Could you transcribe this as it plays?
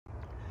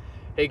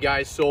Hey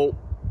guys, so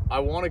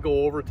I want to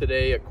go over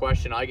today a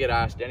question I get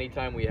asked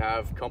anytime we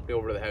have company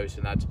over to the house,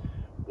 and that's,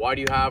 why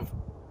do you have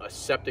a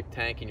septic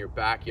tank in your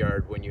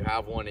backyard when you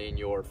have one in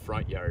your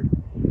front yard?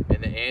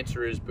 And the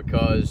answer is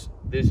because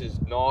this is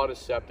not a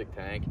septic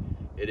tank.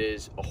 It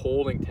is a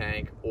holding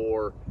tank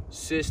or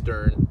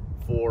cistern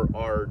for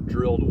our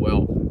drilled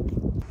well.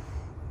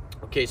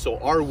 Okay, so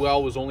our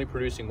well was only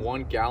producing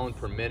 1 gallon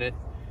per minute.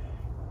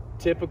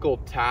 Typical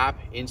tap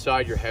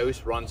inside your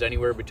house runs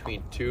anywhere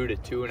between 2 to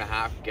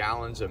 2.5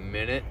 gallons a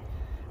minute.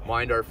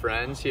 Mind our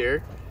friends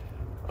here.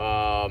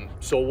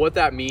 So what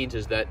that means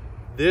is that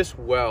this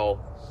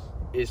well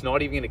is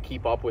not even going to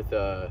keep up with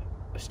a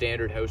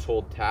standard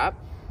household tap,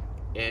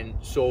 and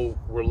so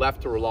we're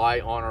left to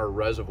rely on our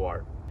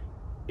reservoir.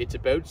 It's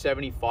about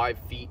 75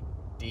 feet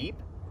deep,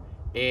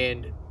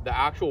 and the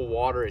actual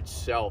water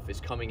itself is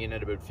coming in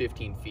at about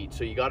 15 feet.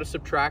 So you got to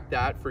subtract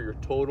that for your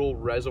total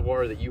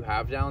reservoir that you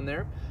have down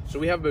there. So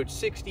we have about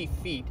 60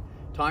 feet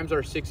times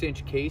our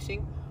 6-inch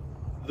casing.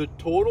 The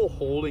total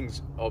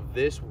holdings of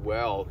this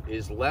well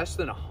is less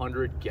than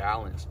 100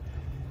 gallons.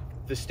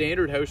 The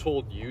standard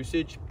household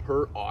usage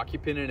per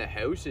occupant in a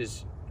house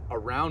is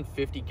around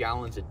 50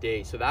 gallons a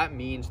day. So that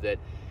means that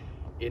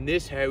in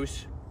this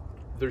house,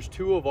 there's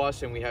 2 of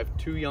us and we have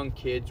 2 young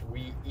kids.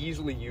 We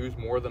easily use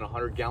more than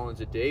 100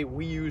 gallons a day.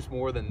 We use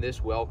more than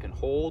this well can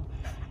hold,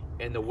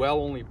 and the well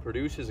only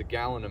produces 1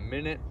 gallon a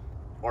minute.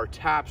 Our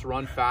taps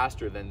run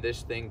faster than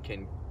this thing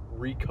can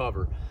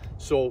recover.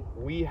 So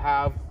we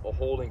have a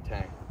holding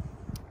tank.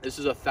 This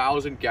is a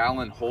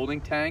 1,000-gallon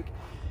holding tank.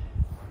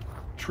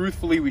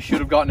 Truthfully, we should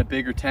have gotten a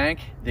bigger tank.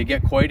 They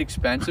get quite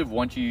expensive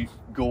once you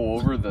go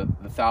over the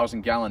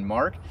 1,000-gallon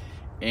mark,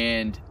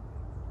 and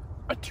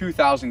a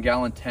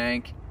 2,000-gallon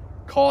tank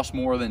costs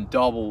more than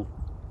double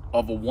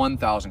of a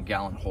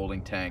 1,000-gallon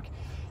holding tank.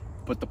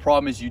 But the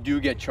problem is you do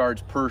get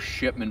charged per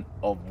shipment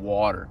of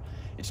water.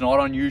 It's not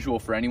unusual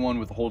for anyone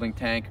with a holding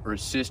tank or a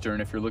cistern,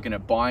 if you're looking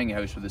at buying a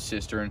house with a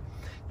cistern,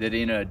 that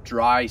in a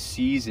dry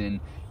season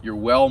your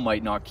well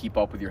might not keep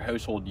up with your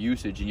household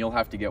usage and you'll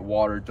have to get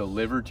water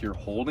delivered to your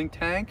holding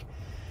tank.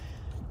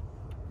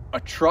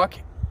 A truck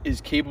is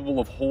capable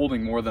of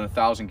holding more than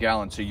 1,000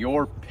 gallons, so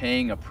you're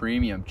paying a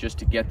premium just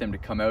to get them to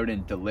come out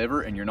and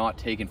deliver, and you're not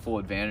taking full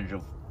advantage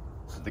of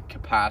the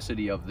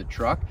capacity of the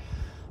truck.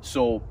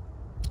 So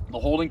the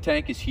holding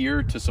tank is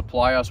here to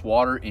supply us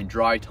water in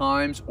dry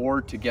times,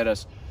 or to get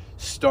us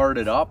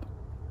started up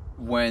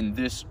when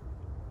this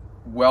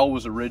well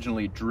was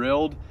originally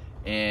drilled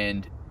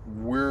and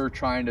we're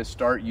trying to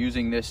start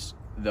using this,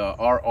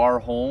 our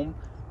home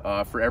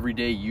for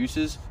everyday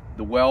uses.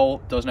 The well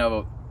doesn't have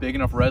a big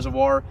enough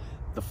reservoir.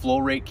 The flow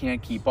rate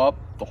can't keep up.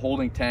 The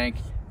holding tank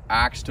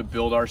acts to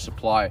build our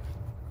supply.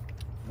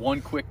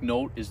 One quick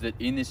note is that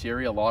in this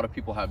area, a lot of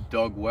people have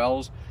dug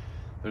wells.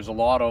 There's a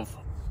lot of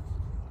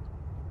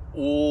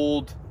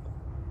old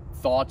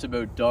thoughts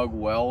about dug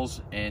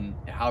wells and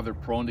how they're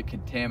prone to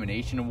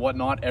contamination and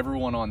whatnot.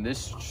 Everyone on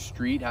this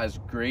street has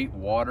great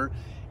water,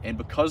 and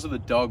because of the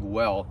dug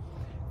well,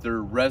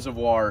 their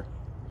reservoir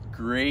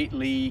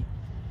greatly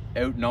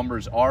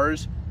outnumbers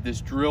ours. This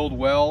drilled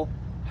well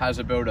has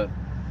about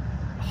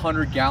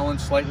 100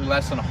 gallons, slightly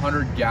less than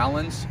 100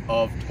 gallons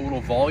of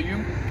total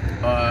volume.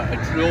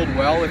 A drilled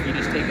well, if you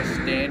just take a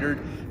standard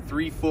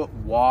 3-foot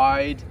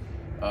wide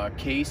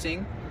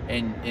casing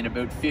and in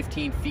about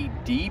 15 feet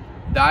deep,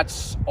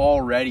 that's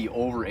already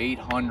over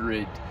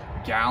 800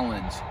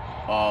 gallons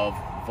of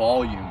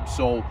volume.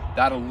 So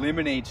that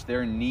eliminates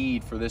their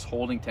need for this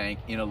holding tank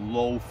in a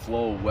low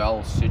flow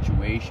well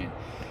situation.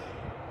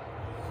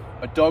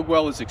 A dug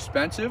well is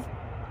expensive.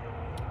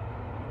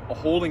 A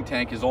holding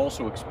tank is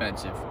also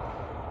expensive.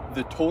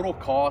 The total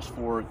cost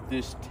for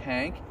this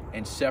tank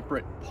and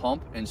separate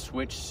pump and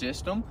switch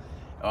system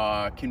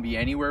can be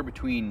anywhere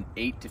between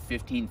 $8,000 to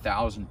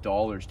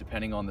 $15,000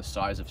 depending on the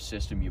size of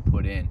system you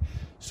put in.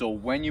 So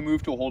when you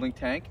move to a holding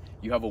tank,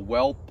 you have a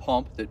well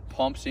pump that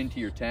pumps into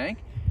your tank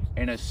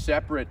and a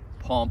separate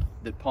pump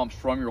that pumps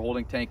from your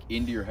holding tank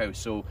into your house.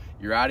 So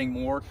you're adding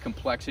more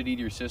complexity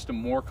to your system,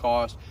 more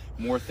cost,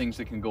 more things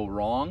that can go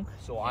wrong.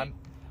 So I'm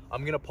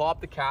gonna pop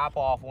the cap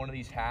off one of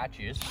these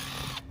hatches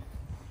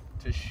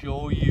to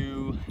show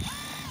you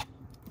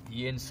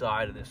the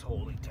inside of this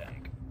holding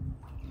tank.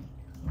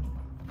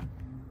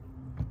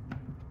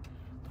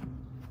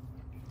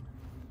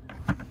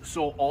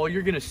 So all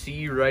you're gonna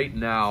see right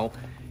now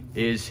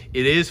is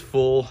it is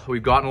full.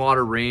 We've gotten a lot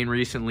of rain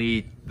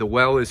recently. The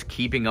well is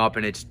keeping up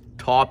and it's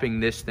topping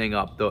this thing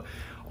up.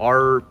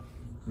 Our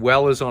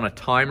well is on a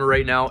timer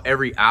right now.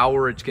 Every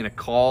hour it's gonna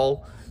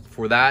call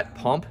for that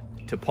pump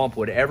to pump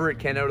whatever it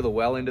can out of the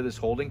well into this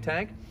holding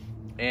tank.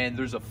 And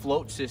there's a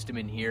float system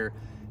in here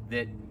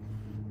that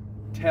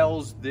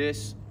tells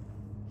this,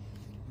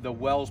 the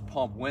well's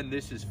pump, when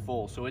this is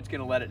full. So it's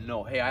gonna let it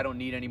know, hey, I don't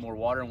need any more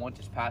water. And once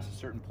it's past a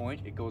certain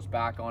point, it goes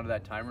back onto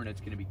that timer and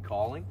it's gonna be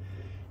calling.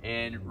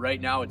 And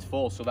right now it's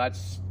full, so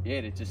that's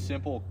it. It's a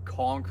simple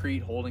concrete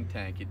holding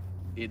tank.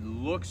 It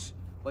looks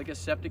like a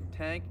septic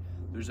tank.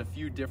 There's a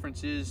few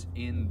differences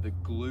in the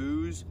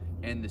glues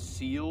and the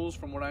seals,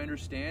 from what I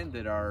understand,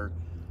 that are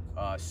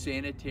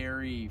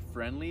sanitary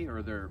friendly,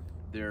 or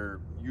they're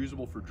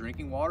usable for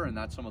drinking water, and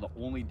that's some of the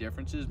only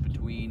differences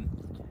between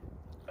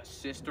a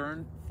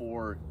cistern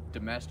for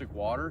domestic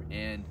water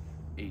and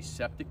a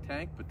septic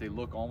tank, but they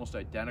look almost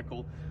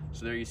identical.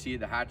 So there you see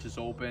the hatch is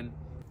open.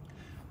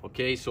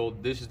 Okay, so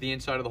this is the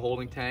inside of the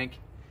holding tank.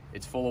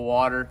 It's full of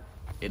water.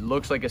 It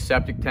looks like a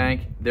septic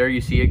tank. There you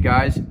see it,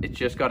 guys. It's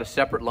just got a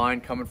separate line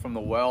coming from the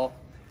well.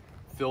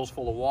 Fills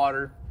full of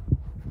water.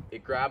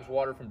 It grabs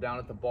water from down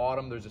at the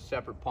bottom. There's a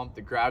separate pump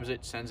that grabs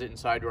it, sends it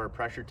inside to our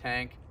pressure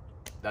tank.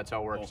 That's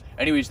how it works.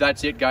 Anyways,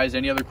 that's it, guys.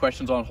 Any other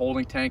questions on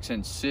holding tanks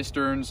and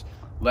cisterns,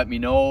 let me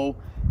know.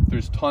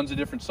 There's tons of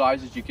different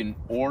sizes you can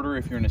order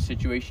if you're in a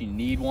situation you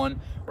need one,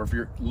 or if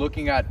you're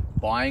looking at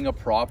buying a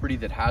property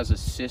that has a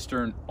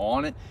cistern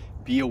on it,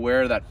 be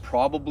aware that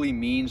probably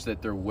means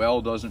that their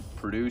well doesn't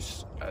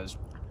produce as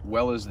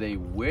well as they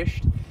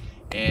wished,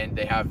 and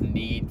they have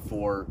need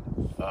for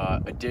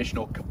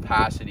additional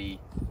capacity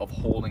of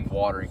holding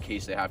water in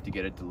case they have to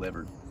get it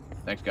delivered.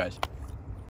 Thanks, guys.